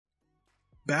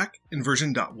Back in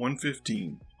version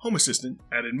 1.15, Home Assistant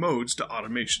added modes to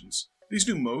automations. These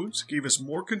new modes gave us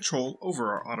more control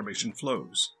over our automation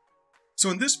flows. So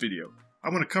in this video, I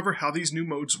want to cover how these new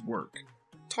modes work,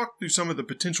 talk through some of the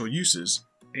potential uses,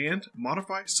 and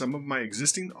modify some of my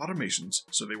existing automations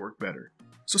so they work better.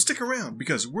 So stick around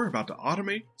because we're about to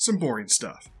automate some boring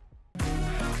stuff.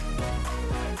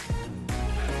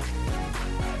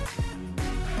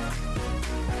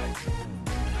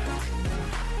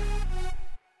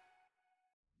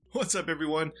 What's up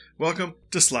everyone? Welcome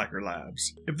to Slacker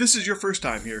Labs. If this is your first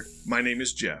time here, my name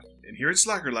is Jeff, and here at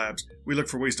Slacker Labs, we look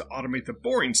for ways to automate the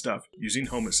boring stuff using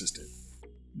Home Assistant.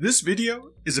 This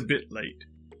video is a bit late,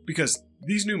 because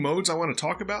these new modes I want to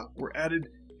talk about were added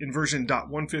in version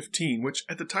 1.15, which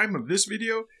at the time of this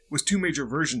video was 2 major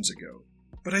versions ago.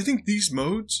 But I think these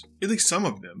modes, at least some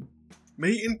of them,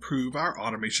 may improve our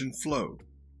automation flow.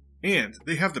 And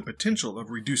they have the potential of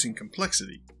reducing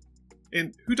complexity.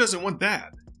 And who doesn't want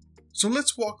that? So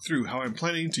let's walk through how I'm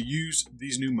planning to use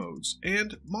these new modes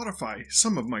and modify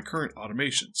some of my current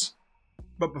automations.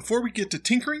 But before we get to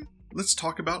tinkering, let's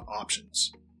talk about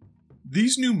options.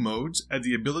 These new modes add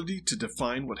the ability to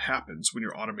define what happens when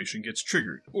your automation gets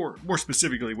triggered, or more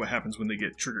specifically what happens when they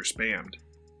get trigger spammed.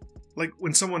 Like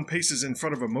when someone paces in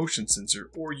front of a motion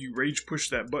sensor, or you rage push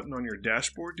that button on your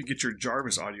dashboard to get your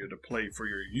Jarvis audio to play for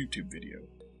your YouTube video.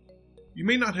 You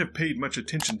may not have paid much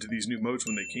attention to these new modes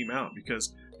when they came out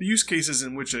because the use cases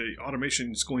in which an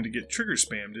automation is going to get trigger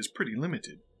spammed is pretty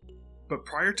limited. But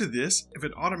prior to this, if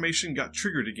an automation got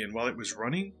triggered again while it was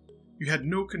running, you had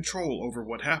no control over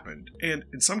what happened, and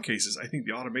in some cases I think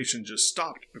the automation just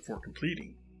stopped before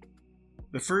completing.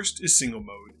 The first is single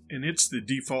mode, and it's the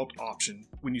default option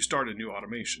when you start a new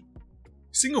automation.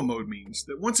 Single mode means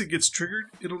that once it gets triggered,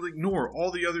 it'll ignore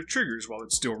all the other triggers while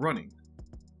it's still running.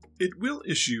 It will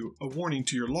issue a warning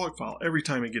to your log file every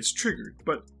time it gets triggered,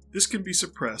 but this can be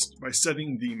suppressed by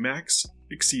setting the max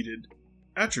exceeded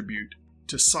attribute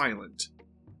to silent,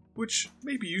 which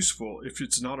may be useful if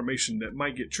it's an automation that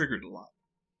might get triggered a lot.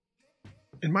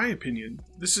 In my opinion,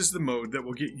 this is the mode that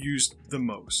will get used the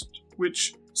most,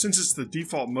 which, since it's the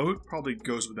default mode, probably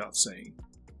goes without saying.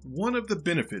 One of the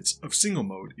benefits of single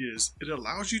mode is it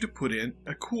allows you to put in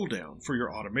a cooldown for your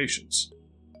automations,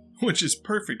 which is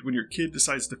perfect when your kid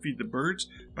decides to feed the birds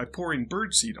by pouring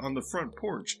birdseed on the front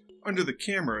porch under the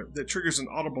camera that triggers an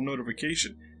audible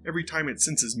notification every time it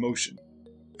senses motion.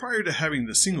 Prior to having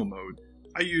the single mode,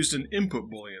 I used an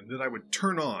input boolean that I would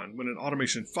turn on when an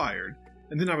automation fired,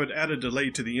 and then I would add a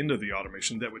delay to the end of the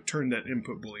automation that would turn that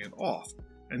input boolean off,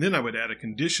 and then I would add a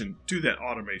condition to that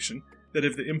automation that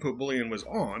if the input boolean was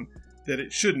on, that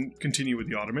it shouldn't continue with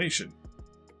the automation.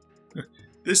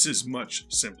 This is much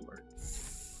simpler.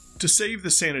 To save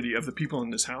the sanity of the people in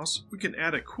this house, we can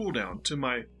add a cooldown to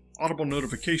my audible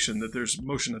notification that there's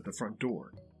motion at the front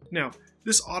door. Now,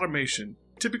 this automation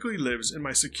typically lives in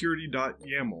my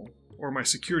security.yaml or my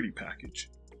security package,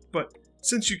 but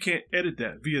since you can't edit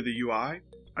that via the UI,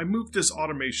 I moved this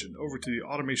automation over to the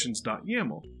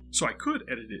automations.yaml so I could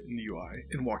edit it in the UI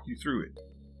and walk you through it.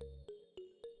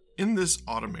 In this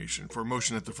automation for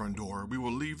motion at the front door, we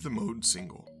will leave the mode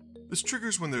single. This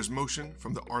triggers when there's motion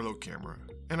from the Arlo camera,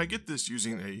 and I get this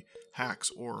using a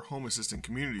HACS or Home Assistant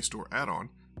Community Store add-on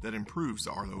that improves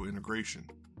the Arlo integration.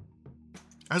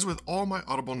 As with all my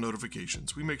audible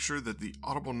notifications, we make sure that the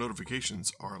audible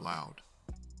notifications are allowed.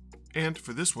 And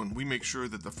for this one, we make sure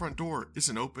that the front door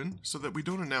isn't open so that we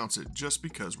don't announce it just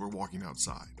because we're walking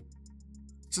outside.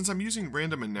 Since I'm using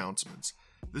random announcements,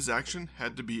 this action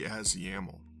had to be as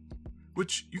YAML,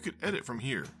 which you could edit from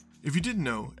here. If you didn't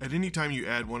know, at any time you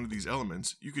add one of these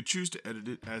elements, you could choose to edit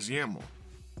it as YAML.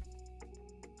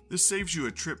 This saves you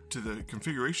a trip to the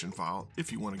configuration file if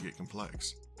you want to get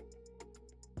complex.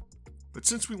 But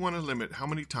since we want to limit how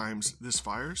many times this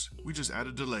fires, we just add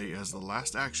a delay as the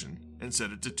last action and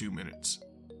set it to 2 minutes.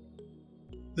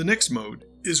 The next mode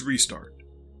is restart.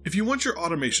 If you want your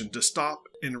automation to stop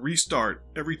and restart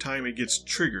every time it gets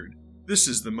triggered, this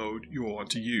is the mode you will want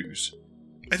to use.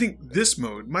 I think this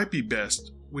mode might be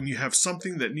best when you have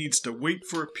something that needs to wait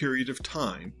for a period of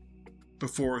time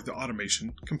before the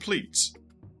automation completes.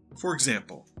 For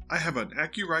example, I have an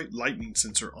Accurite lightning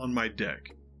sensor on my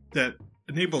deck that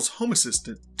enables Home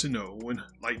Assistant to know when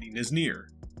lightning is near.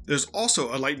 There's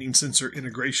also a lightning sensor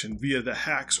integration via the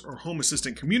HACS or Home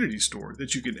Assistant Community Store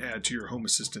that you can add to your Home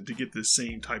Assistant to get this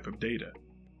same type of data.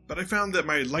 But I found that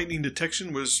my lightning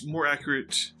detection was more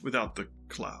accurate without the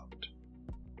cloud.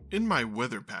 In my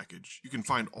weather package, you can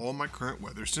find all my current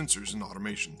weather sensors and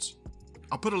automations.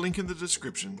 I'll put a link in the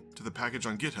description to the package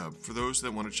on GitHub for those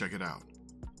that want to check it out.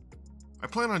 I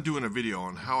plan on doing a video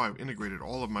on how I've integrated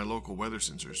all of my local weather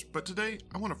sensors, but today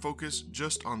I want to focus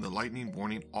just on the lightning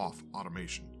warning off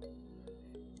automation.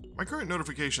 My current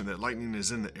notification that lightning is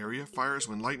in the area fires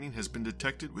when lightning has been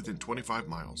detected within 25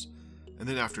 miles, and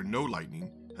then after no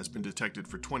lightning has been detected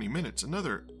for 20 minutes,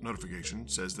 another notification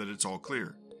says that it's all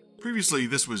clear. Previously,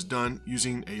 this was done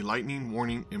using a lightning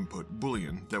warning input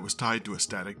boolean that was tied to a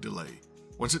static delay.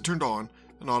 Once it turned on,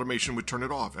 an automation would turn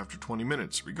it off after 20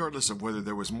 minutes, regardless of whether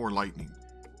there was more lightning,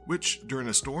 which, during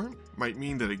a storm, might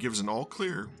mean that it gives an all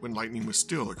clear when lightning was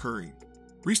still occurring.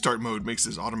 Restart mode makes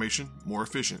this automation more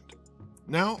efficient.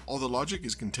 Now, all the logic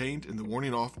is contained in the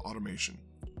warning off automation.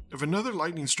 If another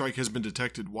lightning strike has been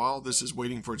detected while this is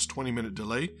waiting for its 20-minute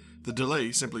delay, the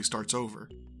delay simply starts over.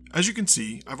 As you can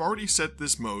see, I've already set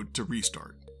this mode to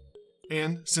restart.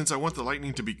 And since I want the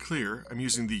lightning to be clear, I'm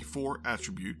using the for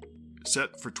attribute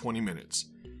set for 20 minutes.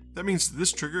 That means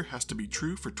this trigger has to be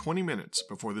true for 20 minutes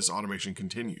before this automation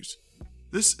continues.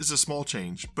 This is a small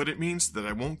change, but it means that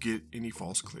I won't get any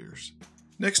false clears.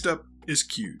 Next up is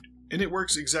queued, and it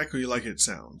works exactly like it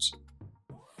sounds.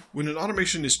 When an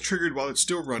automation is triggered while it's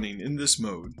still running in this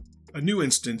mode, a new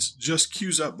instance just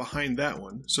queues up behind that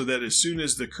one so that as soon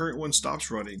as the current one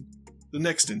stops running, the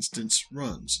next instance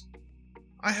runs.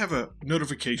 I have a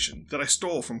notification that I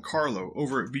stole from Carlo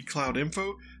over at vCloud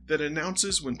Info that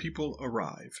announces when people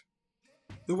arrive.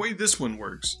 The way this one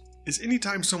works is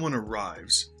anytime someone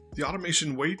arrives, the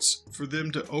automation waits for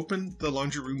them to open the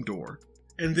laundry room door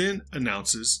and then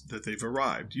announces that they've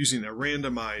arrived using a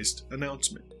randomized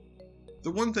announcement. The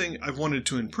one thing I've wanted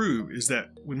to improve is that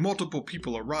when multiple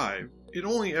people arrive, it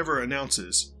only ever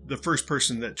announces the first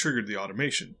person that triggered the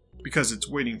automation because it's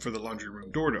waiting for the laundry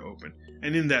room door to open,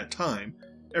 and in that time,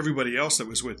 everybody else that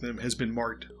was with them has been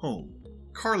marked home.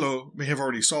 Carlo may have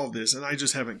already solved this and I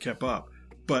just haven't kept up,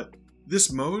 but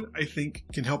this mode I think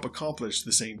can help accomplish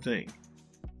the same thing.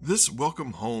 This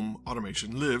welcome home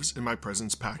automation lives in my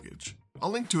Presence package.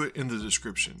 I'll link to it in the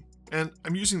description, and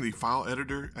I'm using the file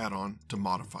editor add-on to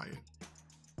modify it.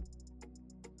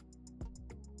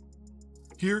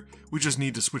 Here, we just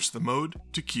need to switch the mode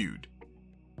to queued.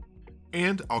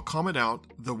 And I'll comment out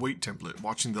the wait template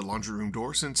watching the laundry room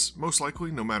door since most likely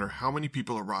no matter how many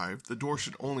people arrive, the door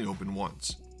should only open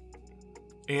once.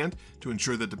 And to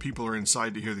ensure that the people are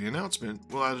inside to hear the announcement,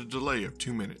 we'll add a delay of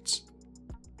 2 minutes.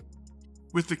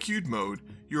 With the queued mode,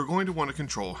 you're going to want to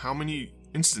control how many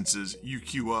instances you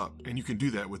queue up, and you can do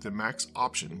that with the max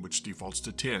option, which defaults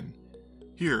to 10.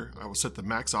 Here, I will set the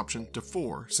max option to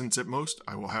 4 since at most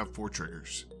I will have 4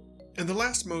 triggers. And the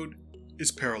last mode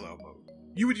is parallel mode.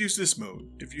 You would use this mode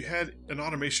if you had an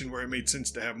automation where it made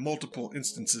sense to have multiple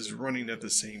instances running at the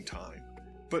same time.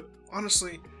 But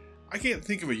honestly, I can't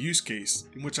think of a use case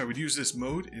in which I would use this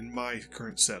mode in my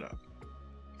current setup.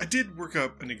 I did work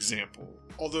up an example,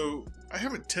 although I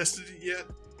haven't tested it yet,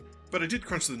 but I did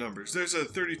crunch the numbers. There's a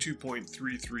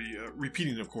 32.33,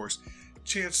 repeating of course,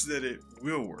 chance that it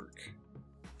will work.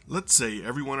 Let's say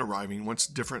everyone arriving wants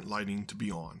different lighting to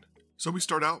be on, so we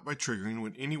start out by triggering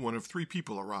when any one of 3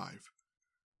 people arrive.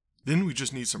 Then we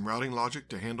just need some routing logic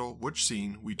to handle which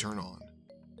scene we turn on.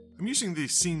 I'm using the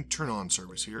scene turn on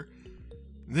service here.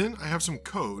 Then I have some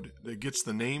code that gets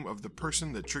the name of the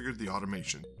person that triggered the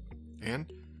automation,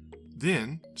 and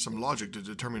then some logic to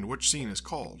determine which scene is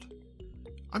called.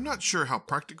 I'm not sure how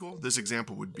practical this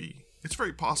example would be. It's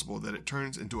very possible that it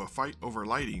turns into a fight over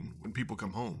lighting when people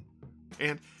come home.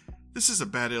 And this is a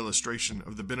bad illustration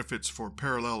of the benefits for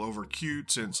parallel over queued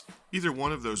since either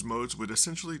one of those modes would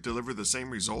essentially deliver the same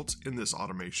results in this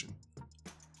automation.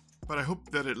 But I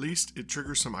hope that at least it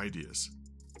triggers some ideas.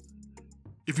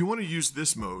 If you want to use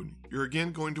this mode, you're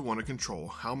again going to want to control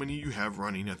how many you have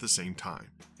running at the same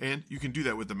time, and you can do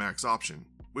that with the max option,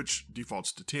 which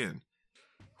defaults to 10,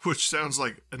 which sounds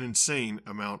like an insane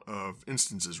amount of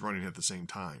instances running at the same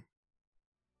time.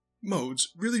 Modes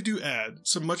really do add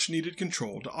some much needed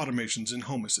control to automations in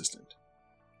Home Assistant.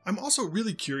 I'm also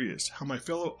really curious how my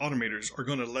fellow automators are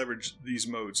going to leverage these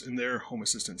modes in their Home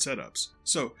Assistant setups.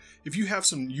 So if you have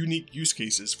some unique use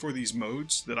cases for these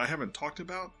modes that I haven't talked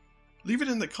about, leave it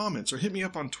in the comments or hit me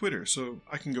up on Twitter so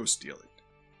I can go steal it.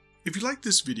 If you liked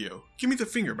this video, give me the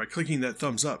finger by clicking that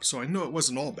thumbs up so I know it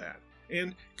wasn't all bad,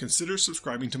 and consider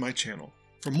subscribing to my channel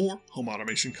for more home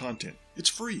automation content. It's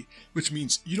free, which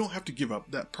means you don't have to give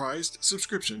up that prized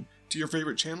subscription to your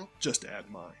favorite channel just to add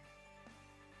mine.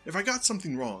 If I got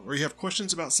something wrong or you have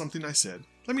questions about something I said,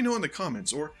 let me know in the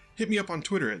comments or hit me up on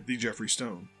Twitter at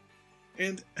TheJeffreyStone.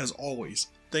 And as always,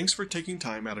 thanks for taking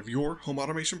time out of your home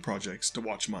automation projects to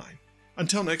watch mine.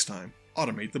 Until next time,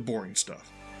 automate the boring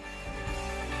stuff.